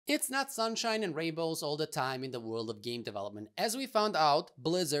It's not sunshine and rainbows all the time in the world of game development. As we found out,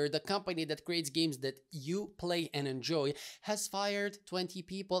 Blizzard, the company that creates games that you play and enjoy, has fired 20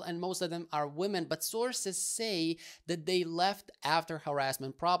 people and most of them are women, but sources say that they left after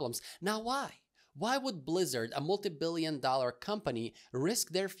harassment problems. Now why? Why would Blizzard, a multi-billion-dollar company, risk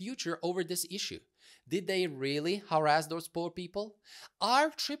their future over this issue? Did they really harass those poor people?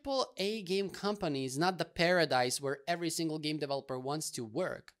 Are AAA game companies not the paradise where every single game developer wants to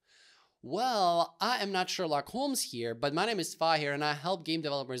work? Well, I am not Sherlock Holmes here, but my name is Fahir and I help game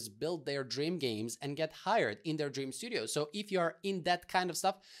developers build their dream games and get hired in their dream studios. So if you are in that kind of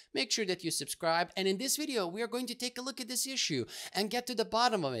stuff, make sure that you subscribe. And in this video, we are going to take a look at this issue and get to the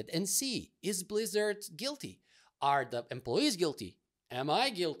bottom of it and see, is Blizzard guilty? Are the employees guilty? Am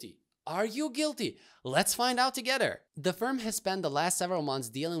I guilty? Are you guilty? Let's find out together. The firm has spent the last several months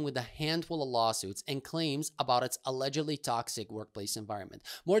dealing with a handful of lawsuits and claims about its allegedly toxic workplace environment.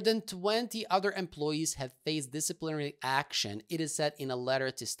 More than 20 other employees have faced disciplinary action, it is said in a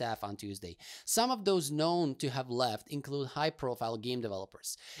letter to staff on Tuesday. Some of those known to have left include high-profile game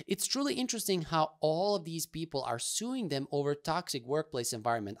developers. It's truly interesting how all of these people are suing them over toxic workplace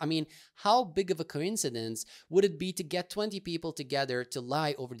environment. I mean, how big of a coincidence would it be to get 20 people together to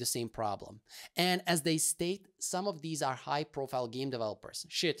lie over the same problem? And as they state, some of these are high-profile game developers.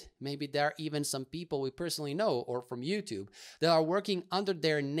 Shit, maybe there are even some people we personally know or from YouTube that are working under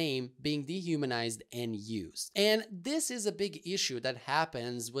their name being dehumanized and used. And this is a big issue that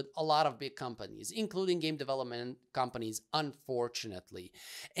happens with a lot of big companies, including game development companies, unfortunately.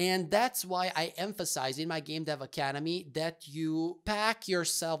 And that's why I emphasize in my Game Dev Academy that you pack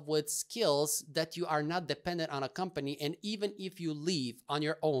yourself with skills that you are not dependent on a company, and even if you leave on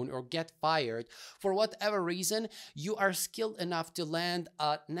your own or get fired for whatever reason, you are skilled enough to land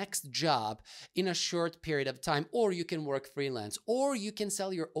a next job in a short period of time, or you can work freelance, or you can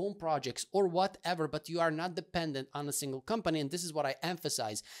sell your own projects or whatever, but you are not dependent on a single company. And this is what I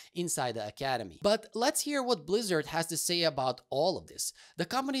emphasize inside the academy. But let's hear what Blizzard has to say about all of this. The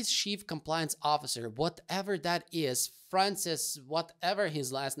company's chief compliance officer, whatever that is, Francis, whatever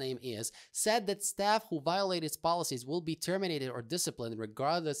his last name is, said that staff who violate its policies will be terminated or disciplined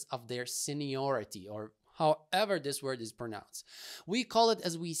regardless of their seniority, or however this word is pronounced. We call it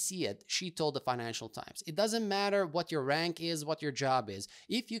as we see it, she told the Financial Times. It doesn't matter what your rank is, what your job is.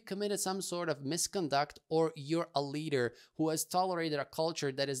 If you committed some sort of misconduct or you're a leader who has tolerated a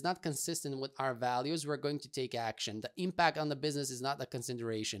culture that is not consistent with our values, we're going to take action. The impact on the business is not a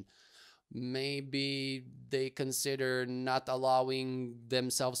consideration. Maybe they consider not allowing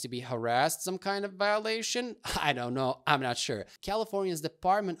themselves to be harassed some kind of violation? I don't know. I'm not sure. California's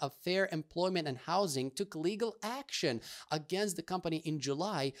Department of Fair Employment and Housing took legal action against the company in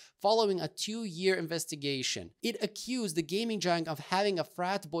July following a 2-year investigation. It accused the gaming giant of having a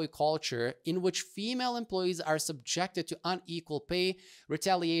frat boy culture in which female employees are subjected to unequal pay,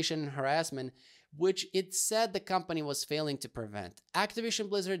 retaliation, and harassment, which it said the company was failing to prevent. Activision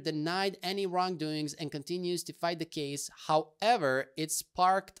Blizzard denied any wrongdoings and continues to fight the case. However, it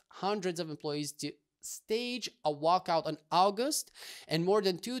sparked hundreds of employees to stage a walkout in August, and more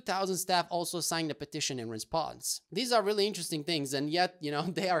than 2,000 staff also signed a petition in response. These are really interesting things, and yet,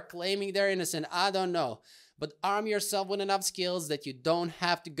 they are claiming they're innocent. I don't know. But arm yourself with enough skills that you don't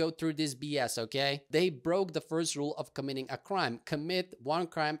have to go through this BS, okay? They broke the first rule of committing a crime. Commit one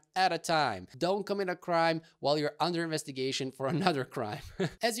crime at a time. Don't commit a crime while you're under investigation for another crime.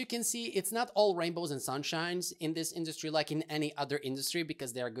 As you can see, it's not all rainbows and sunshines in this industry like in any other industry,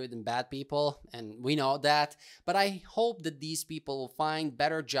 because there are good and bad people, and we know that. But I hope that these people will find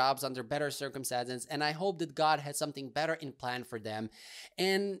better jobs under better circumstances, and I hope that God has something better in plan for them.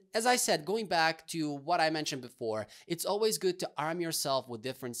 And as I said, going back to what I mentioned before, it's always good to arm yourself with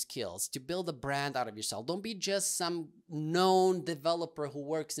different skills to build a brand out of yourself. Don't be just some known developer who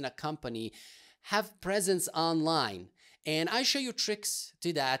works in a company. Have presence online. And I show you tricks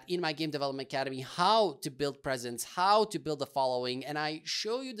to that in my Game Development Academy, how to build presence, how to build a following, and I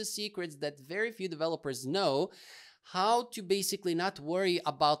show you the secrets that very few developers know, how to basically not worry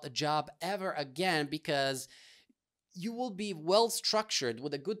about a job ever again, because you will be well structured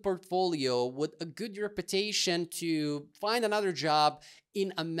with a good portfolio, with a good reputation to find another job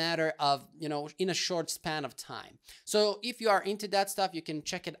in a matter of, in a short span of time. So if you are into that stuff, you can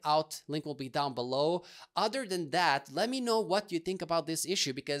check it out. Link will be down below. Other than that, let me know what you think about this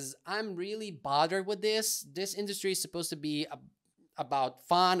issue, because I'm really bothered with this. This industry is supposed to be about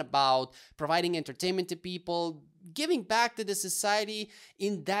fun, about providing entertainment to people, giving back to the society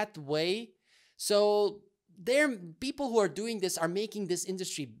in that way. So people who are doing this are making this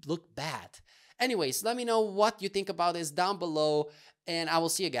industry look bad. Anyways, let me know what you think about this down below. and I will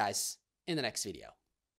see you guys in the next video.